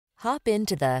Hop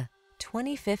into the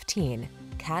 2015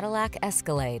 Cadillac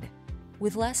Escalade.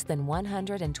 With less than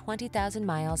 120,000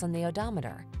 miles on the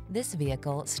odometer, this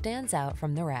vehicle stands out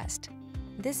from the rest.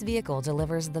 This vehicle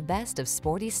delivers the best of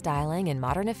sporty styling and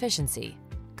modern efficiency.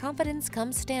 Confidence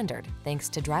comes standard thanks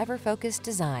to driver-focused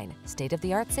design,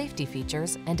 state-of-the-art safety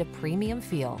features, and a premium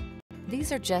feel.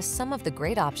 These are just some of the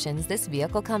great options this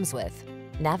vehicle comes with: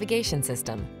 navigation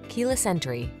system, keyless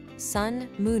entry, sun,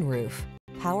 moonroof,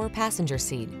 power passenger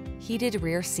seat, heated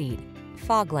rear seat,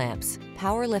 fog lamps,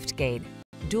 power liftgate,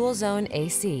 dual zone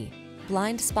AC,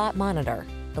 blind spot monitor,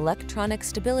 electronic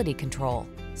stability control.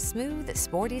 Smooth,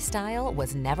 sporty style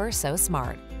was never so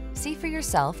smart. See for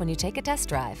yourself when you take a test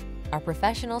drive. Our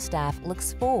professional staff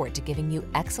looks forward to giving you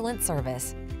excellent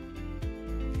service.